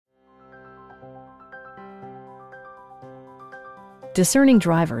Discerning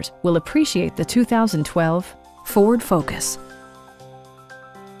drivers will appreciate the 2012 Ford Focus.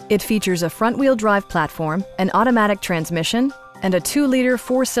 It features a front-wheel drive platform, an automatic transmission, and a 2-liter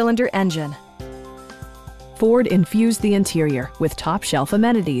 4-cylinder engine. Ford infused the interior with top-shelf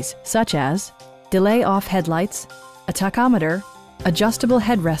amenities such as delay-off headlights, a tachometer, adjustable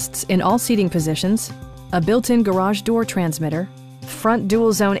headrests in all seating positions, a built-in garage door transmitter, front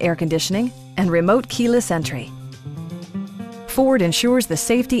dual-zone air conditioning, and remote keyless entry. Ford ensures the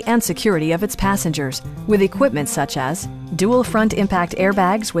safety and security of its passengers with equipment such as dual front impact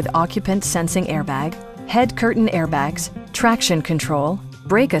airbags with occupant sensing airbag, head curtain airbags, traction control,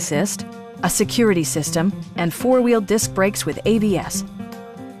 brake assist, a security system, and 4-wheel disc brakes with ABS.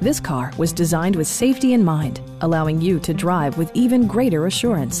 This car was designed with safety in mind, allowing you to drive with even greater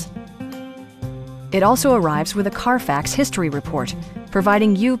assurance. It also arrives with a Carfax history report,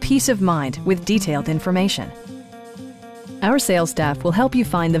 providing you peace of mind with detailed information. Our sales staff will help you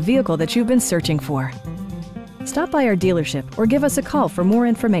find the vehicle that you've been searching for. Stop by our dealership or give us a call for more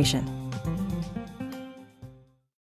information.